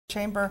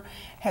Chamber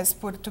has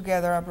put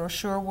together a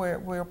brochure.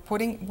 We're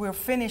putting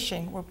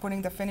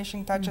the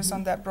finishing touches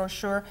on that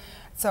brochure.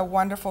 It's a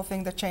wonderful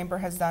thing the Chamber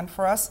has done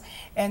for us.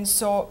 And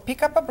so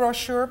pick up a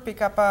brochure,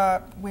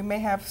 we may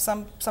have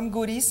some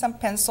goodies, some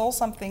pencils,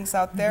 some things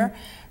out there,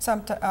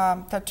 some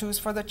tattoos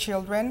for the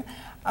children.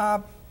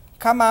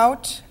 Come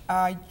out,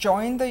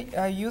 join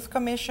the Youth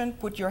Commission,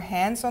 put your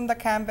hands on the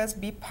canvas,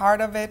 be part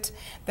of it.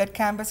 That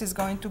canvas is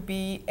going to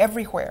be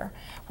everywhere.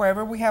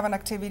 Wherever we have an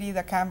activity,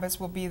 the canvas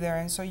will be there,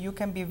 and so you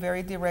can be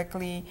very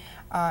directly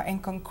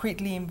and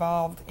concretely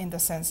involved in the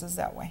census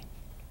that way.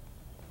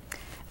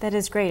 That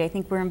is great. I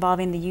think we're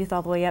involving the youth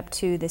all the way up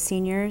to the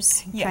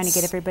seniors, trying to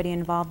get everybody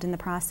involved in the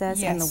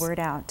process and the word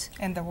out.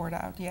 And the word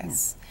out,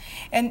 yes.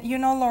 And you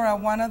know, Laura,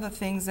 one of the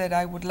things that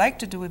I would like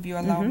to do, if you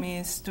allow me,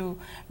 is to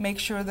make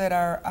sure that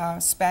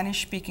our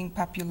Spanish-speaking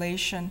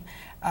population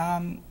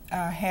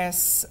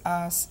has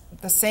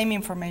the same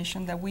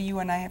information that you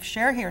and I have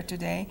shared here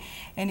today.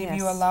 And if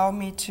you allow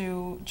me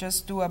to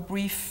just do a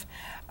brief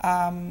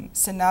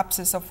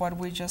synopsis of what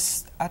we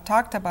just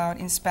talked about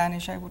in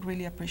Spanish, I would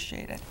really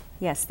appreciate it.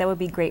 Yes, that would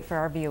be great for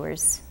our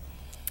viewers.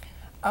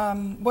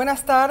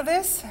 Buenas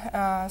tardes,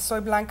 soy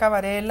Blanca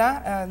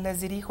Varela, les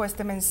dirijo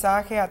este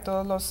mensaje a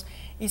todos los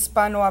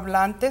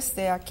hispanohablantes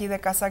de aquí de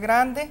Casa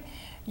Grande.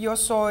 Yo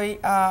soy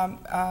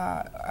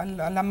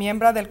la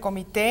miembro del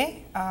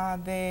comité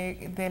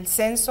del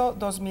Censo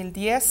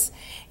 2010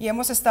 y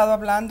hemos estado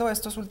hablando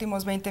estos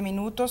últimos 20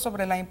 minutos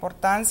sobre la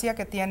importancia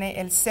que tiene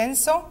el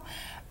censo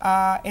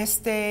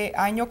este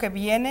año que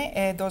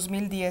viene,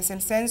 2010.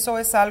 El censo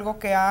es algo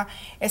que ha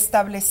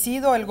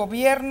establecido el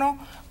gobierno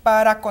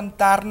para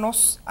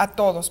contarnos a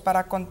todos,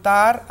 para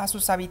contar a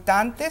sus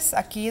habitantes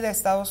aquí de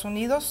Estados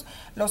Unidos.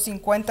 Los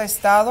 50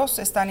 estados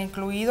están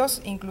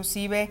incluidos,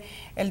 inclusive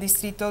el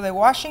distrito de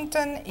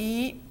Washington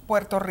y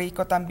Puerto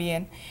Rico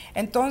también.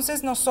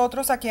 Entonces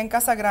nosotros aquí en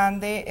Casa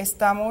Grande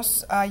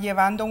estamos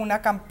llevando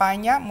una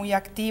campaña muy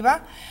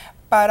activa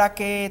para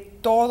que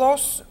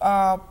todos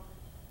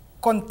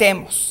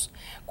contemos.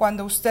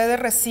 Cuando ustedes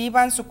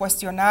reciban su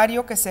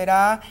cuestionario, que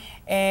será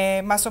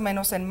más o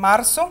menos en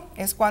marzo,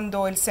 es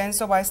cuando el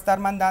censo va a estar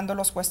mandando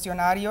los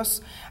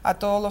cuestionarios a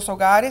todos los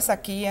hogares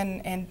aquí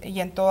y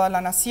en toda la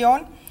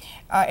nación.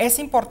 Es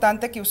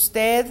importante que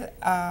usted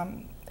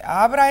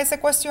abra ese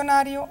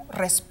cuestionario,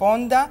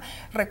 responda.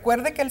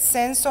 Recuerde que el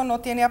censo no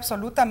tiene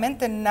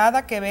absolutamente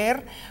nada que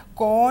ver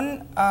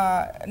con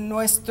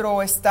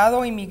nuestro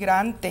estado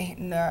inmigrante.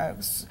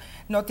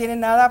 No tiene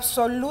nada,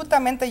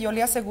 absolutamente, yo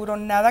le aseguro,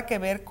 nada que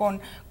ver con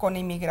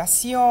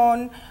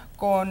inmigración,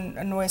 con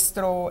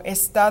nuestro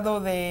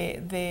estado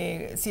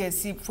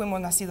si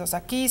fuimos nacidos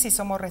aquí, si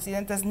somos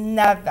residentes,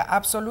 nada,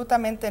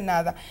 absolutamente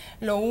nada.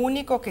 Lo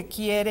único que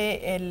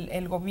quiere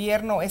el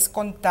gobierno es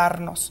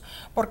contarnos,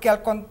 porque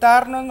al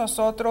contarnos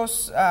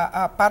nosotros,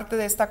 aparte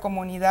de esta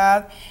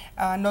comunidad,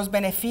 nos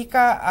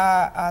beneficia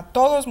a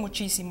todos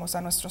muchísimos,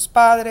 a nuestros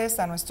padres,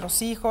 a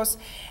nuestros hijos.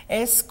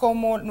 Es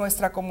como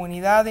nuestra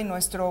comunidad y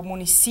nuestro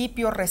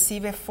municipio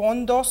recibe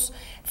fondos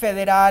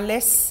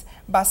federales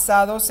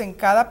basados en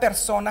cada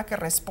persona que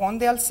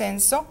responde al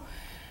censo.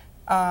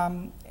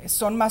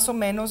 Son más o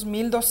menos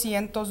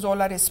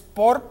 $1,200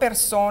 por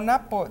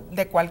persona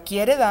de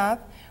cualquier edad,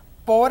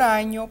 por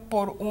año,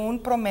 por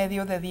un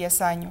promedio de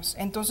 10 años.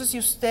 Entonces, si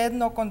usted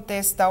no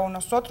contesta o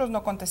nosotros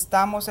no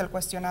contestamos el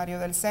cuestionario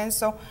del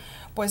censo,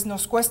 pues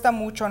nos cuesta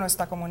mucho a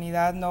nuestra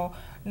comunidad,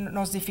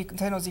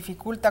 se nos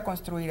dificulta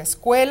construir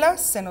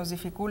escuelas, se nos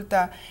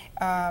dificulta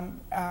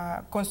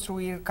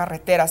construir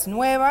carreteras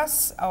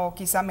nuevas o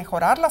quizá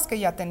mejorar las que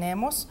ya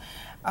tenemos.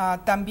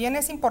 También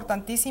es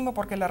importantísimo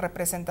porque la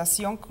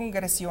representación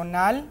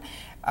congresional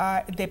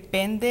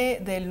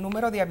depende del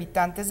número de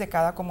habitantes de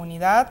cada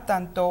comunidad,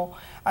 tanto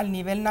al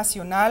nivel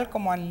nacional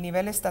como al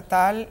nivel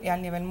estatal y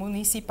al nivel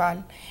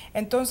municipal.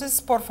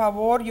 Entonces, por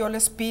favor, yo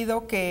les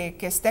pido que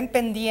estén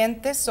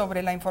pendientes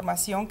sobre la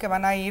información que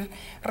van a ir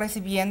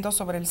recibiendo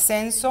sobre el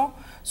censo.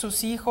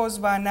 Sus hijos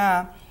van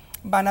a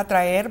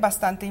traer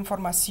bastante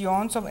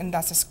información en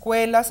las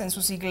escuelas, en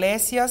sus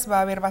iglesias, va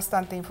a haber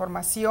bastante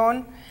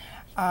información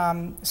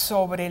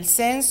sobre el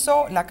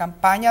censo, la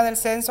campaña del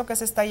censo que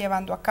se está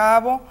llevando a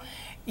cabo.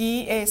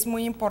 Y es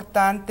muy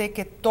importante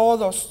que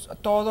todos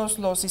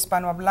los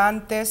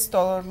hispanohablantes,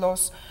 todos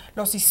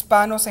los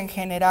hispanos en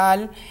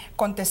general,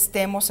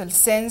 contestemos el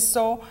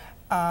censo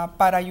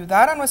para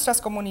ayudar a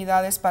nuestras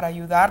comunidades, para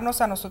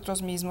ayudarnos a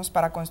nosotros mismos,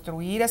 para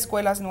construir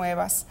escuelas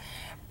nuevas,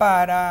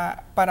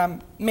 para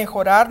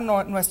mejorar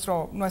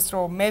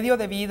nuestro medio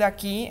de vida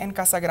aquí en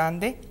Casa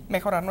Grande,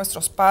 mejorar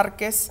nuestros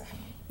parques,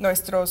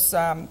 nuestros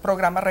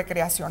programas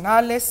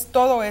recreacionales.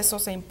 Todo eso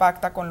se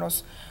impacta con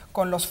los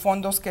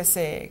fondos que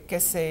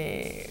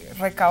se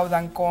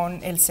recaudan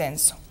con el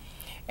censo.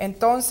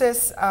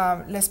 Entonces,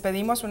 les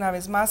pedimos una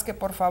vez más que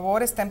por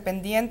favor estén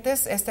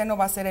pendientes. Este no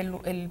va a ser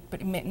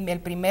el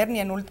primer ni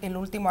el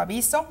último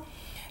aviso.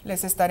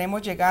 Les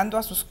estaremos llegando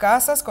a sus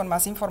casas con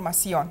más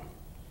información.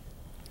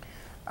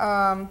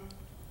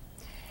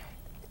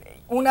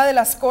 Una de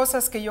las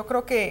cosas que yo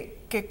creo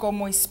que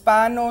como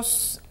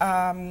hispanos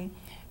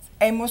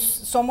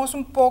somos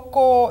un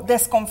poco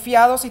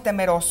desconfiados y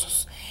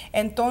temerosos.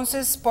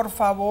 Entonces, por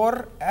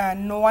favor,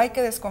 no hay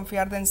que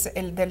desconfiar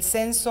del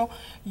censo.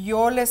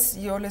 Yo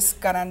les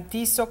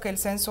garantizo que el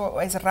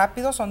censo es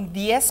rápido, son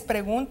 10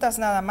 preguntas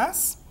nada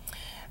más.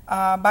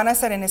 Van a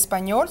ser en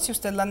español, si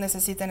usted las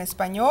necesita en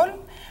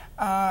español.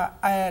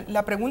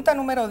 La pregunta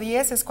número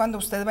 10 es cuando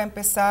usted va a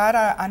empezar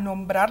a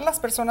nombrar las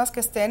personas que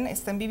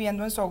estén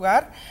viviendo en su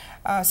hogar.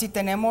 Si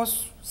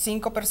tenemos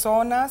 5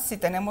 personas, si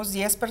tenemos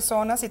 10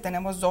 personas, si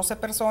tenemos 12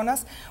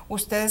 personas,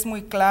 ustedes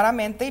muy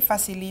claramente y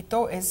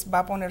facilito va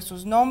a poner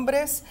sus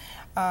nombres,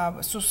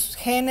 sus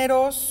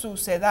géneros,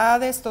 sus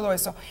edades, todo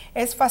eso.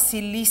 Es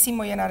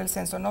facilísimo llenar el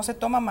censo, no se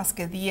toma más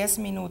que 10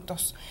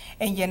 minutos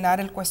en llenar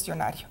el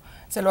cuestionario.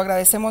 Se lo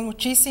agradecemos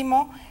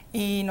muchísimo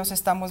y nos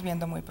estamos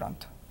viendo muy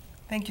pronto.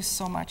 Thank you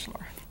so much,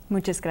 Laura.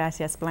 Muchas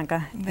gracias,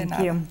 Blanca. Thank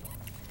you.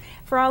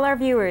 For all our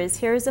viewers,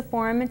 here is a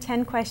form,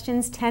 10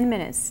 questions, 10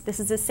 minutes. This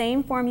is the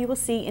same form you will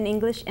see in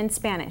English and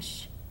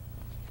Spanish.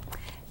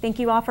 Thank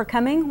you all for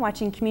coming,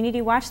 watching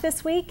Community Watch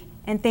this week,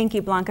 and thank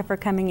you, Blanca, for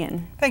coming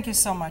in. Thank you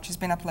so much. It's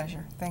been a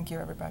pleasure. Thank you,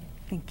 everybody.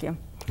 Thank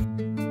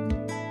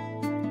you.